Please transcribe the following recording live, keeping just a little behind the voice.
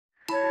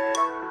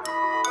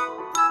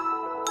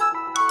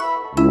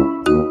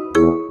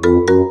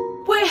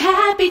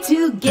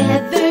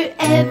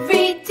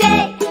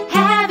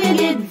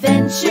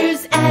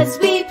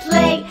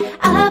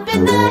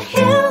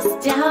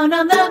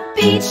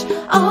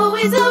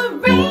always a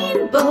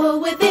rainbow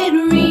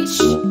within reach.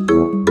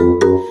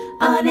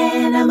 On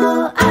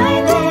Animal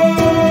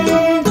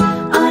Island,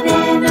 on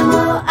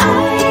Animal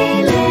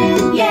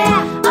Island,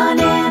 yeah, on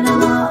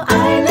Animal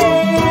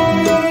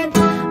Island,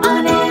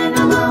 on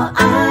Animal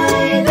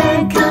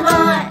Island, come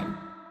on.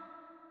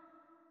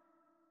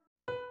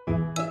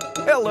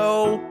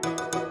 Hello.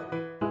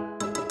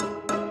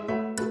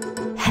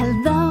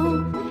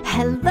 Hello,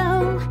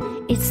 hello,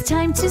 it's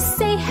time to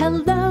say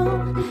hello.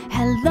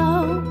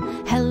 Hello,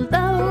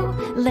 hello,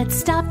 let's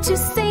stop to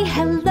say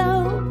hello.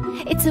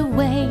 It's a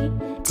way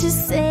to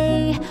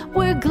say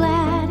we're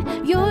glad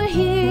you're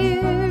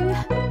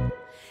here.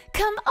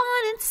 Come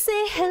on and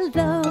say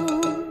hello.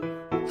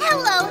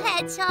 Hello,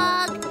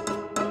 Hedgehog.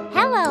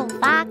 Hello,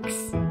 Fox.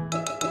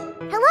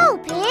 Hello,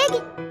 Pig.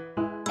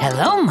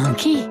 Hello,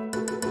 Monkey.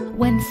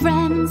 When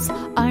friends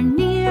are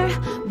near,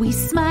 we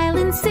smile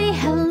and say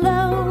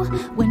hello.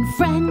 When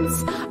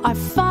friends are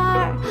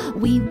far,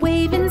 we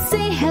wave and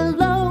say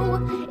hello.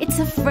 It's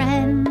a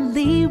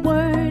friendly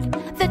word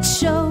that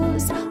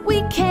shows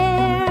we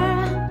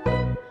care.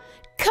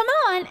 Come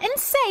on and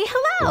say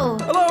hello.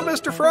 Hello,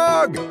 Mr.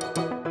 Frog.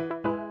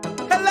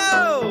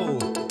 Hello.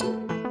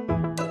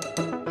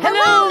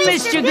 Hello,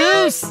 Mr.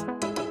 Goose.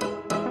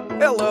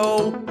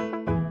 Hello.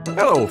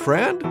 Hello,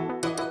 friend.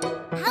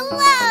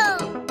 Hello.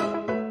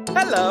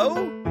 Hello.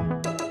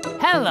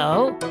 Hello.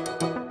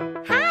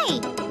 Hi,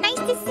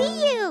 nice to see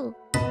you.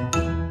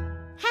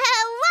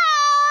 Hello.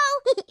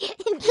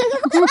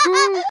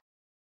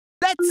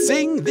 Let's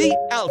sing the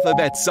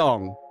alphabet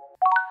song.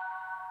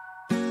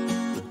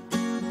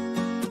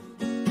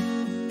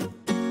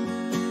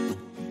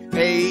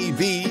 A,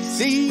 B,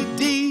 C,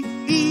 D,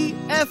 E,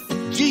 F,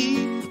 G,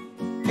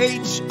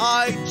 H,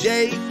 I,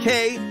 J,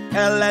 K,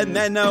 L, M,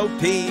 N, O,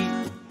 P,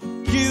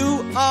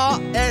 Q, R,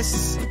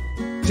 S,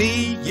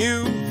 T,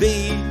 U,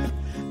 V,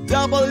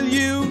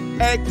 W,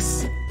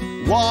 X,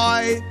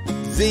 Y,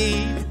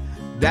 Z.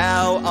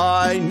 Now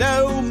I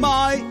know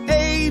my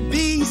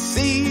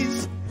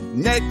ABCs.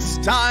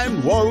 Next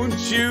time,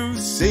 won't you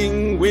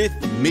sing with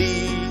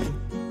me?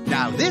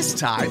 Now this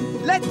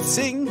time, let's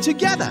sing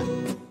together.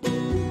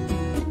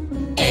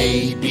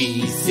 A,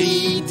 B,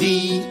 C,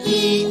 D,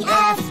 E,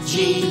 F,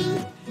 G,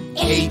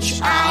 H,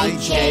 I,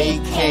 J,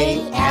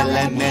 K, L,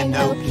 M, N,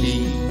 O,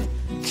 P,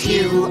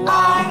 Q,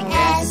 R,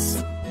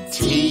 S,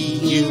 T,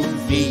 U,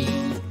 V,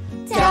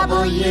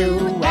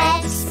 W,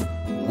 X,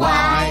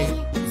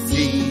 Y,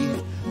 Z.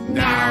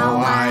 Now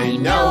I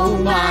know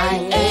my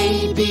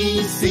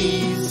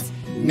ABCs.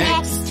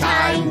 Next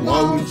time,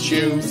 won't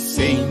you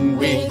sing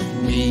with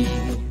me?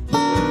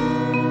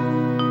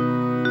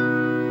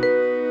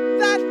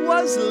 That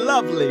was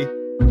lovely.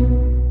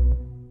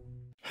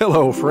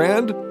 Hello,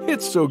 friend.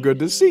 It's so good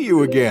to see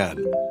you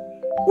again.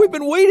 We've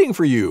been waiting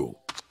for you.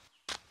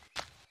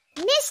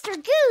 Mr.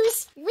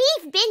 Goose,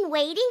 we've been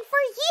waiting for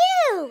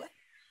you.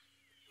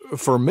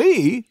 For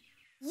me?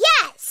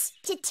 Yes,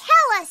 to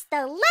tell us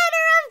the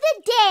letter of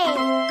the day.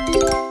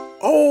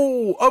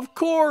 Oh, of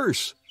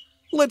course.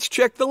 Let's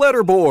check the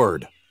letter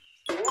board.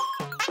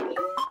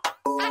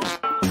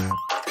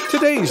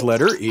 Today's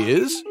letter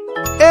is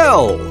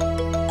L.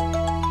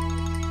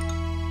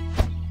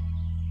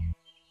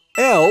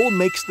 L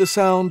makes the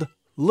sound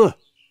L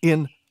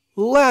in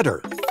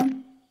ladder.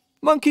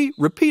 Monkey,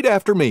 repeat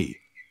after me.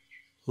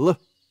 L,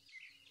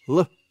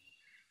 L,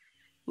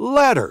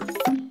 ladder.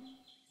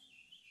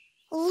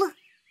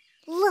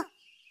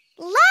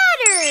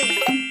 Ladder.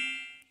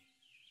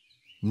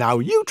 Now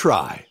you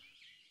try.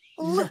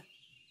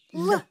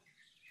 Ladder.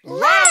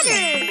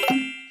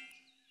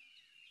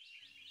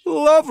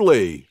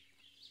 Lovely.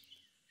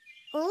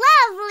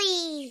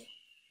 Lovely.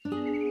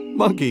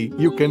 Monkey,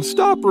 you can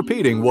stop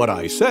repeating what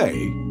I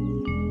say.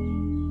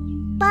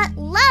 But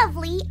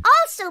lovely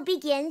also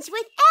begins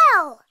with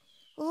L.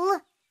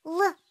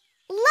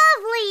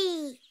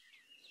 Lovely.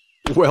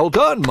 Well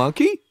done,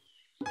 Monkey.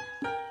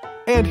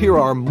 And here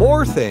are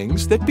more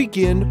things that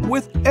begin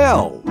with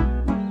L.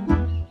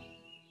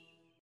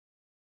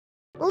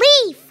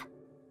 Leaf.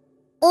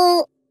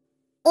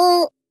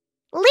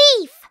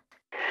 Leaf.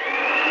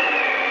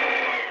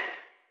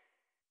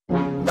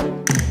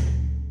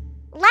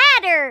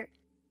 Ladder.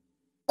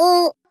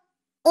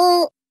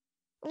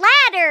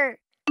 Ladder.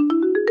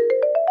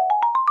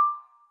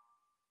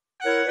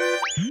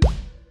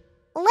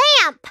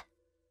 Lamp.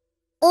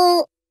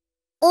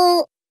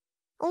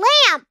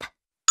 Lamp.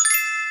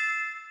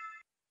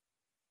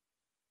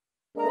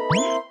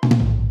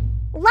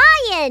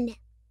 Lion.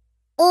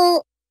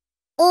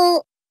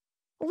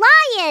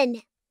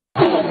 Lion.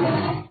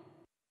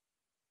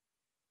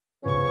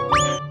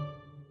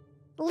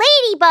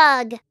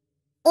 Ladybug.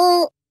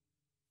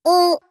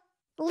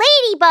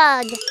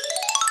 Ladybug.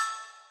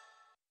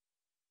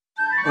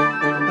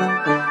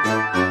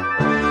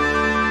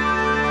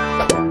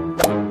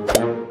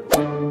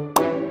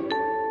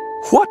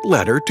 What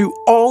letter do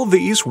all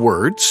these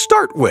words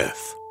start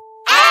with?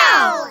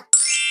 L.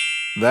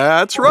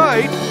 That's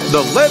right,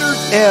 the letter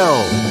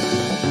L.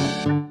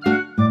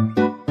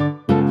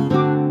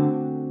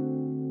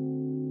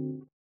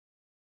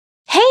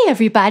 Hey,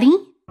 everybody!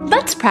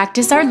 Let's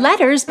practice our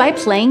letters by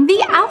playing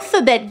the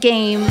alphabet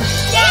game. Yay!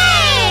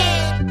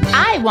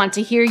 I want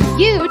to hear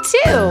you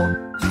too.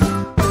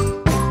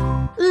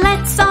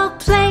 Let's all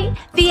play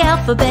the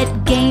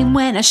alphabet game.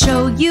 When I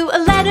show you a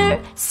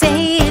letter,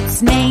 say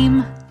its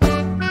name.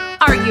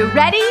 Are you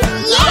ready?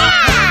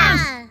 Yeah!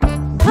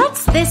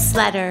 What's this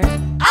letter?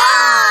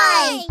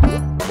 I!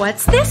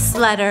 What's this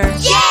letter?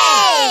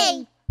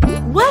 J!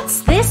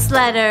 What's this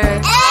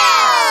letter?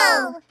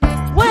 L!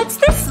 What's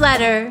this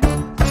letter?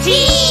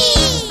 T!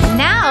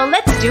 Now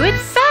let's do it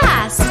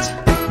fast.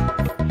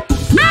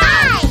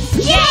 I!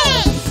 J!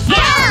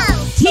 L!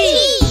 T!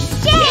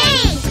 J!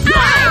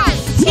 I!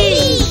 T!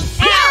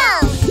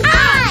 L!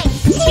 I!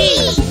 T!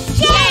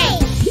 J!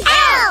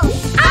 L!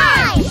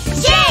 I!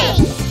 J!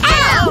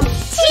 L!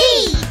 T!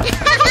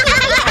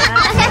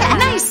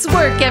 Nice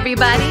work,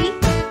 everybody.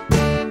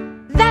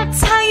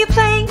 That's how you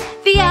play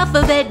the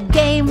alphabet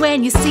game.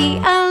 When you see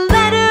a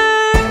letter,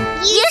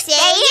 You say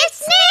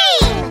its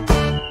name!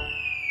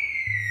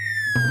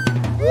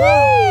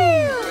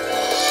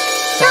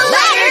 The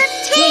letter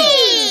T!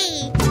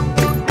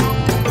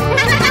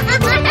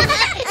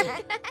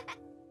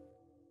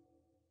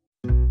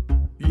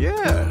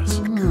 Yes.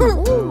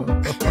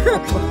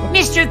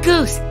 Mr.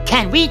 Goose,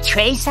 can we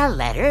trace a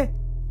letter?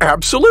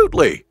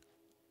 Absolutely.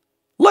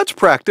 Let's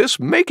practice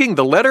making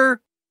the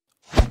letter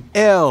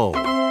L.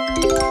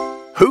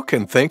 Who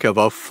can think of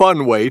a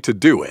fun way to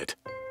do it?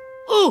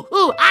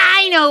 Ooh,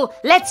 I know.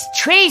 Let's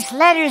trace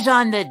letters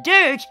on the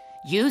dirt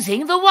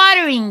using the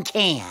watering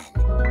can.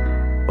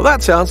 Well,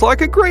 that sounds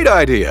like a great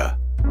idea.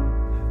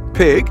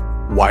 Pig,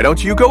 why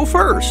don't you go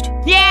first?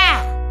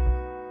 Yeah!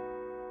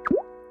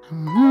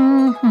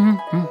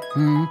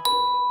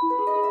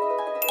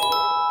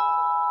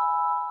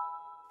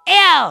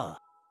 L.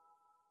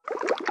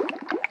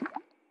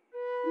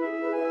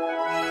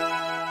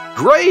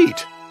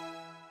 Great!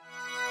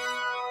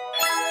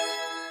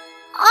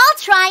 I'll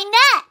try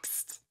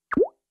next.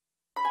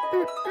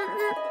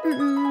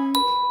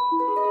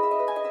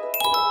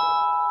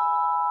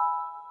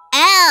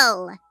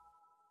 L.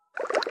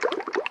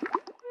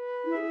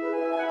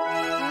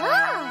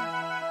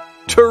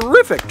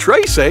 Terrific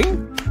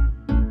tracing!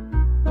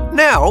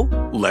 Now,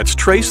 let's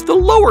trace the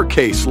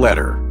lowercase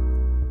letter.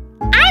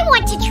 I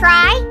want to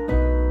try.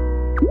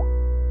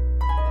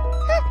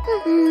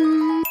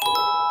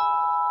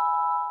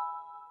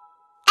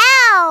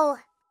 L.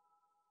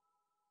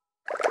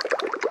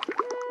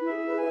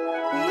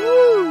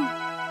 Ooh.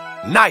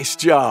 Nice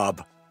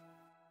job!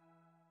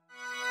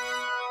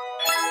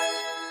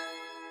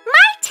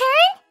 My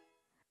turn.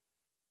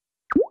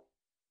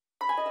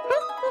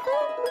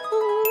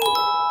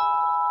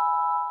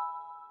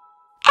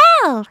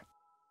 L.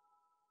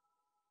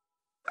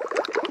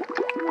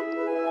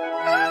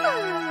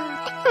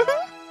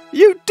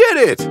 You did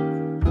it!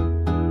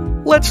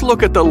 Let's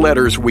look at the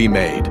letters we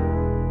made.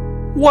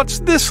 What's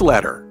this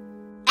letter?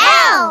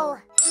 L.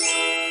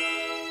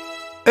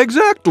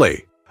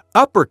 Exactly.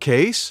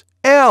 Uppercase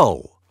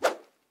L.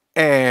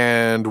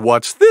 And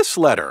what's this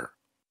letter?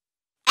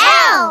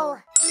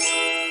 L.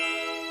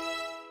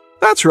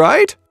 That's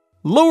right.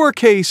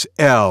 Lowercase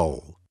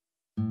l.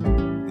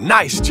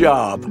 Nice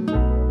job.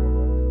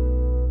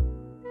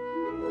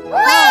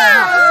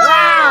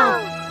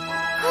 Wow!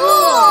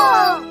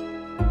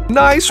 Cool!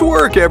 Nice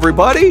work,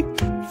 everybody.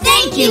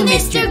 Thank you,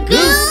 Mr.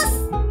 Goose.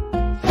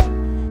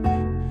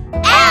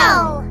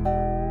 L.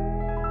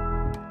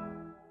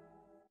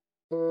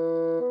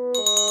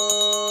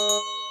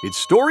 It's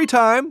story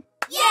time.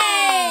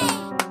 Yay!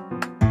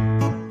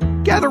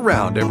 Gather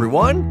round,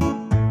 everyone.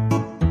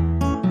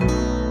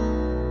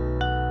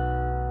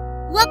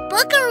 What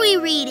book are we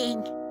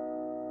reading?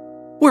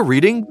 We're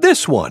reading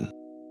this one.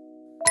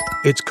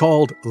 It's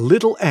called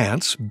Little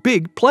Ant's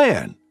Big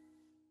Plan.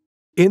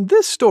 In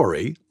this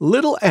story,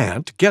 Little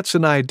Ant gets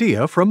an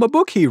idea from a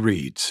book he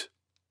reads.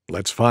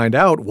 Let's find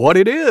out what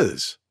it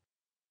is.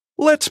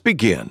 Let's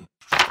begin.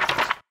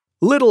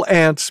 Little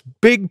Ant's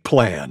Big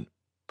Plan.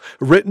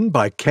 Written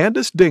by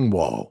Candace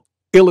Dingwall.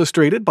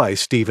 Illustrated by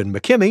Stephen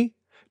McKimmey.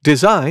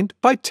 Designed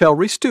by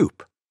Telry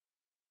Stoop.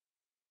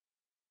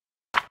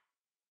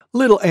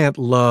 Little Ant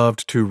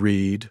loved to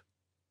read.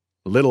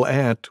 Little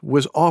Ant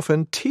was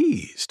often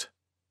teased.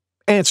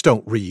 Ants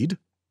don't read.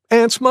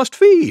 Ants must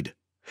feed.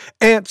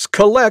 Ants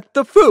collect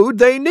the food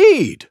they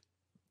need.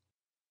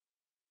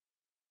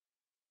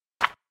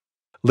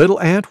 Little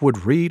Ant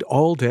would read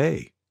all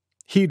day.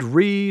 He'd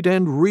read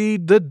and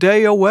read the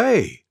day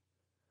away.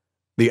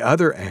 The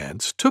other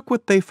ants took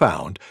what they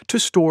found to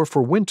store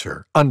for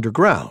winter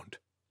underground.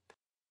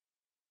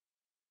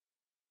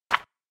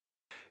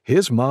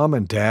 His mom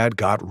and dad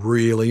got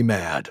really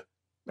mad,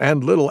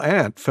 and Little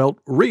Ant felt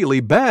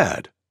really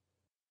bad.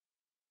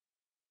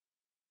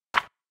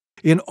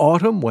 In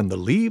autumn, when the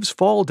leaves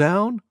fall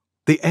down,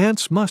 the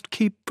ants must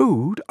keep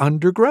food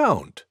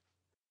underground.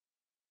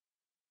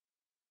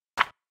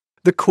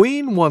 The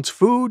queen wants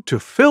food to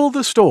fill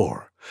the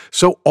store,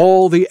 so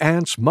all the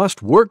ants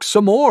must work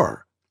some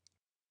more.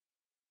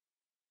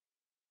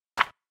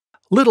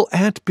 Little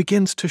Ant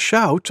begins to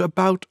shout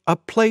about a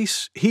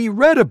place he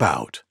read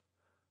about.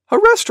 A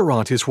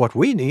restaurant is what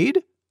we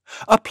need.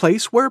 A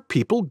place where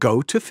people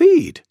go to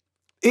feed.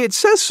 It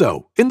says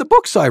so in the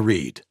books I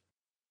read.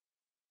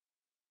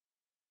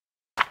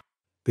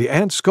 The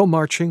ants go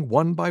marching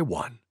one by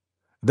one.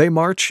 They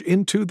march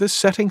into the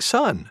setting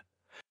sun.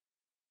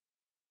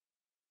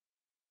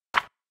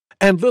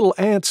 And little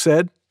ant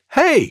said,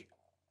 "Hey,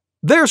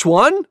 there's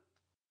one!"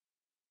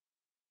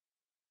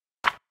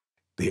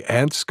 The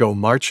ants go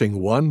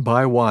marching one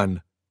by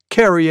one,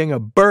 carrying a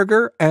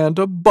burger and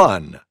a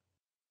bun.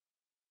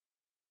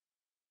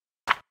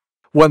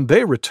 When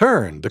they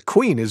return, the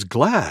queen is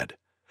glad.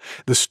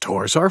 The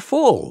stores are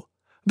full.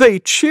 They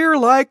cheer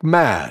like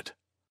mad.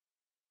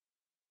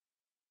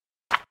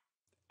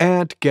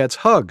 Ant gets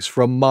hugs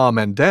from Mom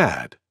and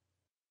Dad.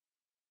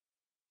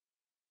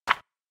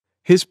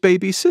 His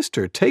baby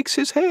sister takes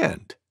his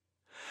hand.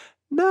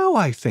 "Now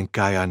I think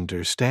I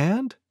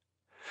understand.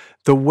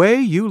 The way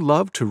you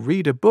love to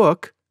read a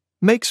book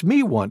makes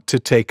me want to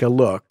take a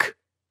look."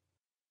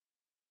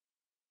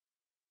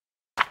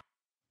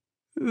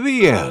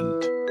 The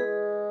end.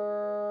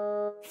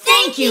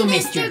 Thank you,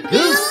 Mr.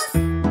 Goose.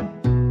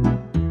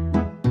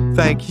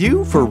 Thank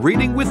you for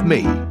reading with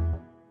me.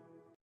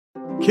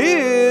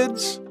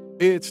 Kids,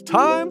 it's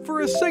time for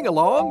a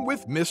sing-along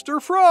with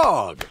Mr.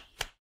 Frog.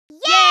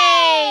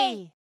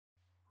 Yay!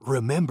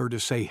 Remember to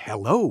say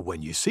hello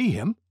when you see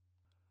him.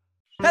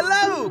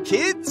 Hello,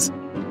 kids!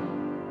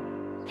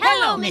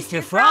 Hello,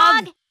 Mr.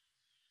 Frog.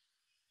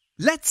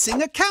 Let's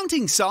sing a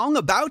counting song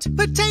about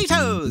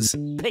potatoes.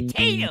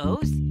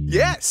 Potatoes?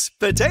 Yes,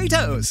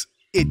 potatoes.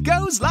 It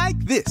goes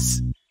like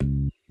this.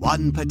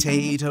 1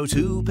 potato,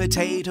 2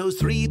 potatoes,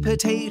 3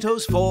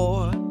 potatoes,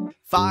 4.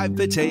 5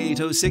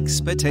 potatoes,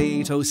 6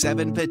 potatoes,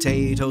 7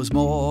 potatoes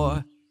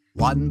more.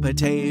 1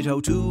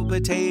 potato, 2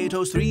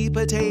 potatoes, 3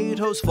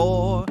 potatoes,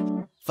 4.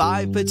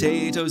 5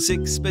 potatoes,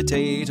 6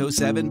 potatoes,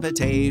 7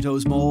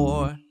 potatoes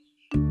more.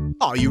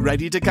 Are you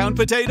ready to count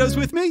potatoes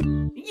with me?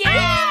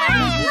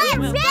 Yeah!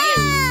 Let's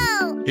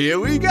go! Here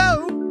we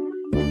go.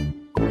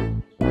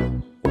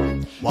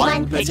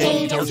 1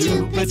 potato,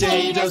 2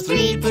 potatoes,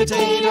 3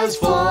 potatoes,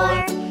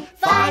 4.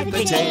 5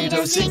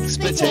 potatoes, 6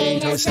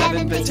 potatoes,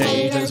 7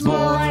 potatoes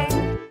more.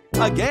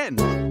 Again.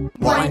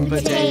 1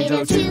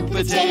 potato, 2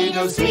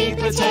 potatoes, 3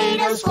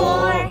 potatoes,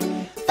 4.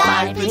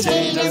 5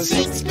 potatoes,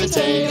 6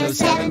 potatoes,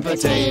 7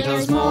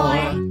 potatoes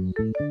more.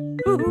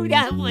 Ooh,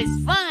 that was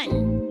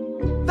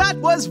fun. That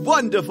was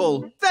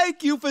wonderful.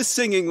 Thank you for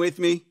singing with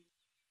me.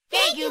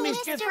 Thank you,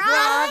 Mr.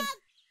 Frog.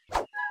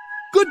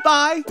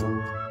 Goodbye.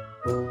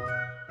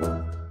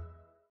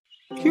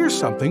 Here's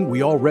something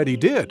we already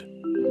did.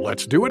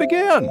 Let's do it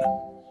again.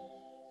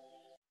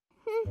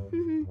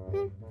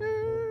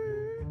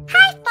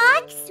 Hi,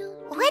 Fox.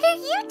 What are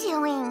you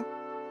doing?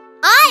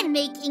 I'm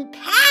making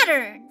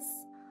patterns.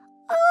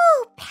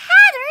 Oh,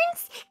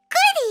 patterns?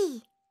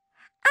 Goody!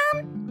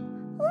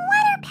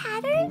 What are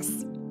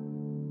patterns?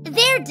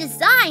 They're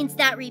designs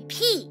that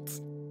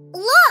repeat.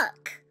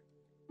 Look!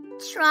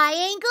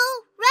 Triangle,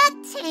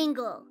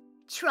 rectangle.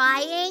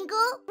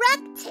 Triangle,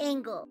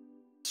 rectangle.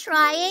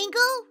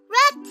 Triangle,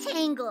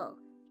 rectangle.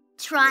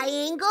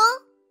 Triangle.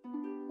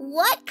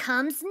 What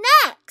comes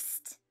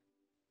next?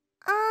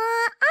 I'm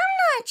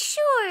not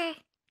sure.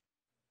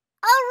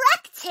 A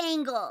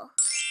rectangle.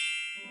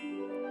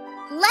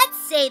 Let's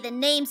say the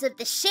names of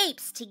the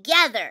shapes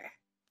together.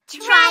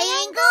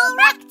 Triangle,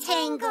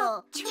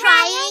 rectangle.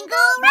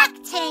 Triangle,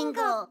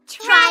 rectangle.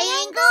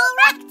 Triangle,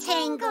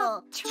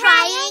 rectangle.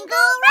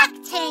 Triangle,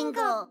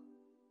 rectangle.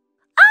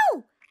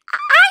 Oh,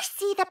 I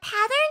see the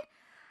pattern.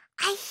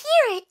 I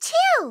hear it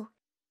too.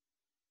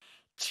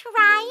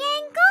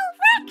 Triangle,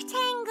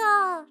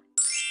 rectangle.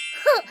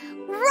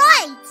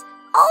 Right.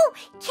 Oh,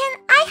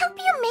 can I help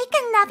you make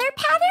another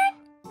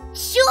pattern?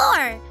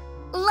 Sure.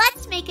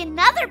 Let's make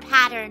another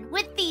pattern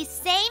with these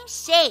same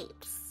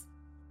shapes.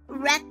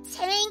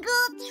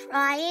 Rectangle,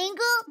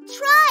 triangle,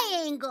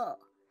 triangle.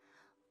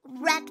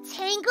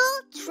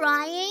 Rectangle,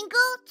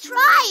 triangle,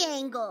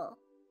 triangle.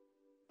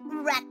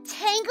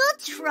 Rectangle,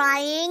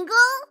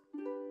 triangle.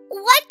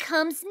 What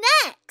comes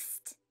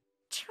next?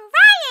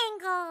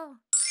 Triangle.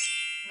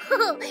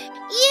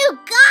 You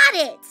got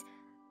it.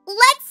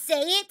 Let's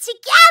say it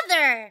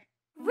together.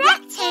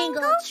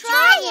 Rectangle,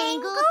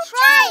 triangle,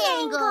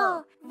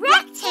 triangle.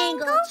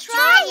 Rectangle,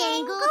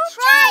 triangle,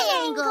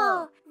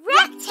 triangle.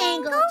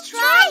 Rectangle,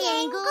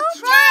 triangle,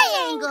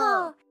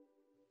 triangle.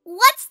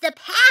 What's the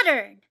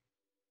pattern?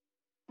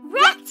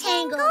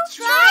 Rectangle,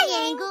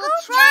 triangle,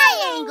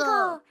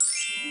 triangle.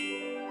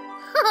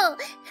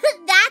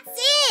 That's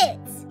it.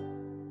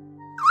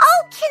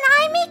 Oh, can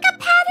I make a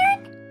pattern?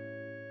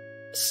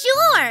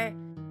 Sure.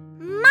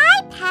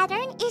 My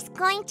pattern is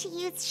going to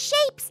use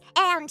shapes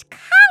and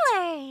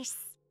colors.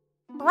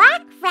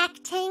 Black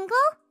rectangle,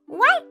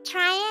 white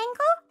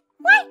triangle,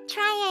 white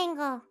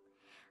triangle.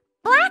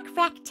 Black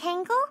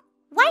rectangle,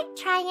 white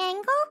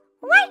triangle,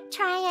 white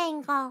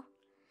triangle.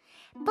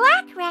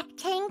 Black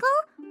rectangle,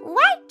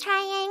 white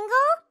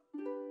triangle.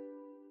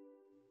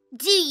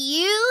 Do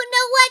you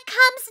know what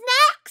comes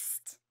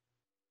next?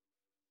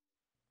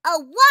 A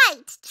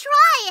white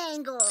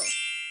triangle.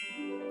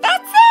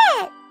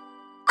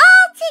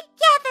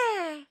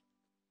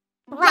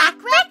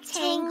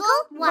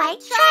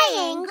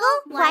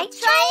 white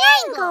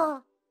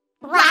triangle.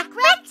 Black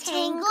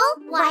rectangle,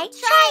 white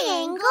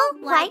triangle,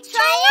 white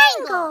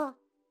triangle.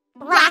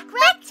 Black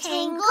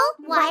rectangle,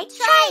 white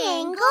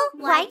triangle,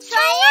 white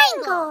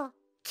triangle.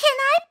 Can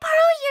I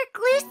borrow your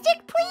glue stick,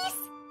 please?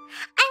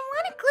 I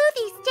want to glue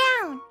these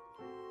down.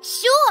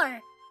 Sure.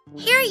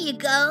 Here you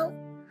go.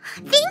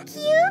 Thank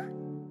you.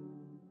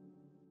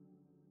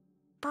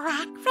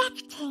 Black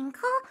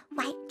rectangle,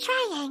 white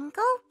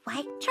triangle,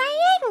 white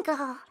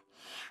triangle.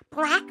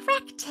 Black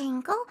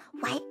rectangle,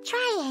 white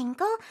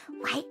triangle,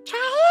 white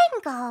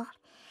triangle.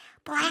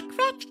 Black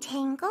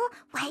rectangle,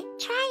 white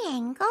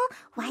triangle,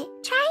 white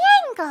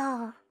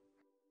triangle.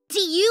 Do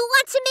you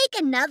want to make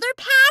another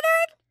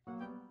pattern?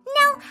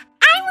 No,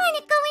 I want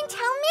to go and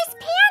tell Miss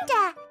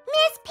Panda.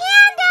 Miss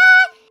Panda!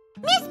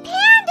 Miss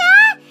Panda!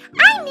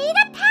 I made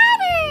a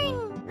pattern!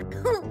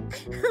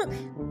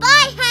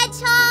 Bye,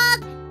 Hedgehog!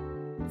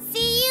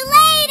 See you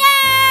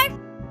later!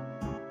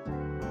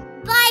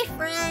 Bye,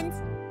 friends!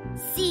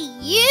 See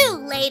you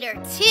later,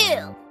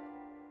 too!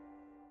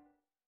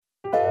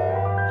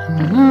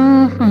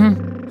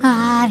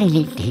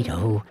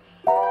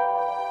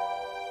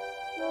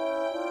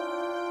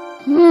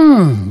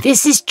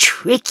 This is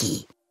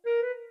tricky.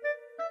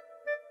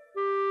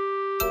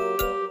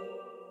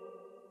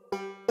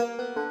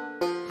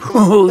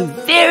 Oh,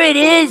 there it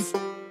is!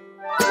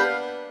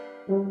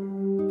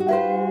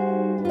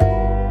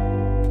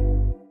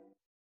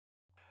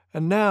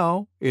 And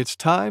now it's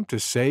time to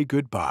say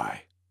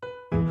goodbye.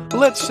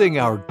 Let's sing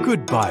our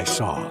goodbye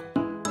song.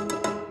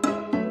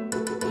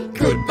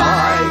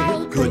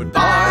 Goodbye,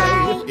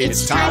 goodbye,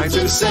 it's time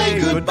to say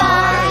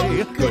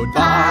goodbye.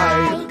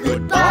 Goodbye,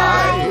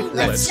 goodbye,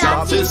 let's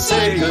stop to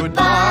say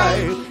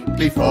goodbye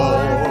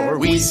before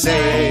we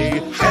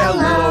say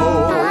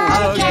hello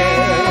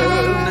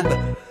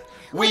again.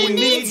 We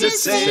need to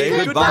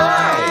say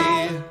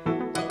goodbye.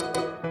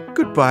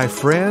 Goodbye,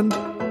 friend.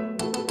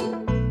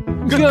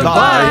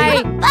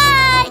 Goodbye.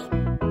 Bye!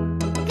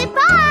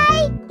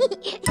 Goodbye!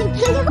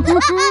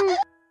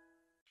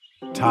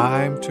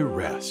 Time to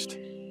rest.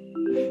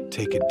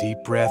 Take a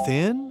deep breath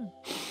in.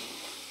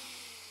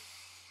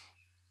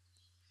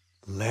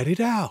 Let it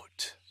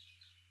out.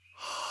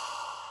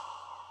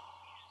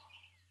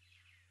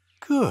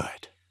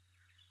 Good.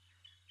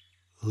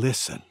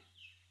 Listen.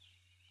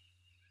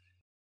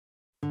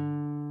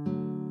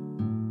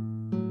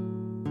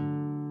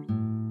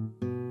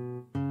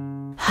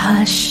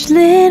 Hush,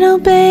 little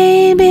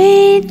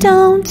baby,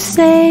 don't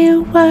say a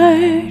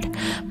word.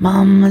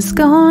 Mama's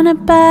gonna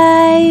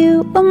buy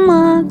you a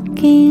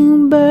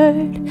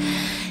mockingbird.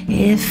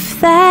 If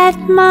that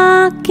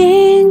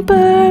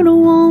mockingbird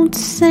won't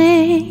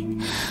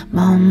sing,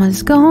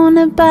 Mama's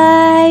gonna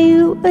buy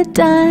you a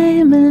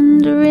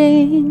diamond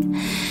ring.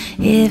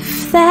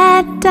 If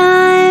that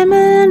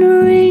diamond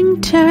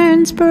ring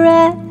turns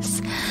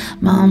brass,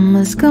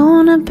 Mama's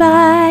gonna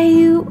buy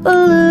you a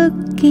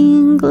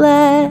looking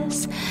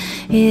glass.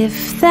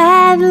 If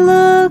that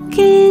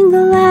looking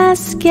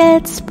glass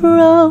gets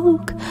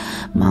broke,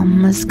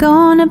 Mama's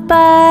gonna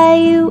buy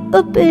you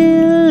a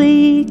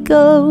billy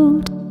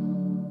goat.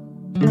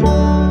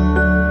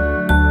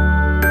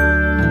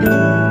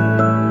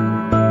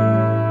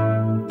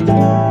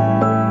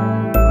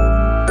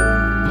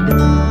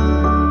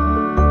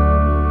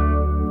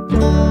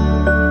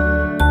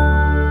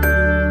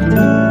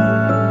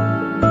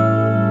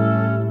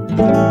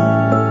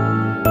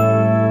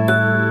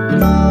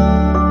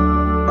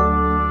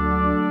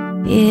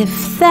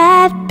 If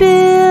that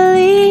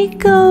billy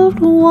goat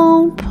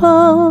won't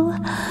pull,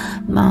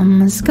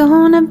 Mama's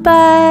gonna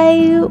buy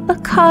you a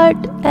cart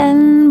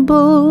and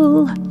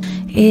bull.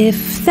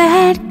 If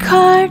that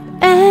cart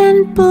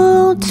and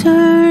bull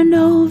turn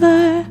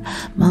over,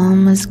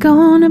 Mama's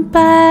gonna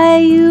buy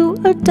you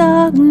a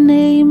dog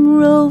named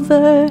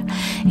Rover.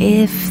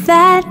 If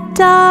that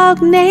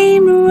dog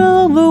named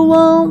Rover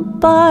won't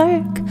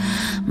bark,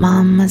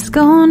 Mama's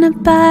gonna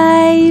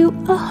buy you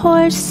a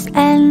horse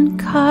and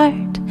cart.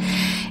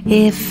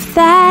 If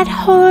that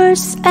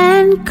horse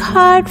and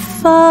cart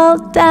fall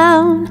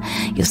down,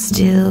 you'll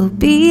still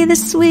be the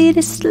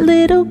sweetest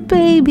little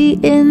baby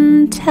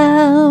in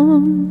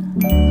town.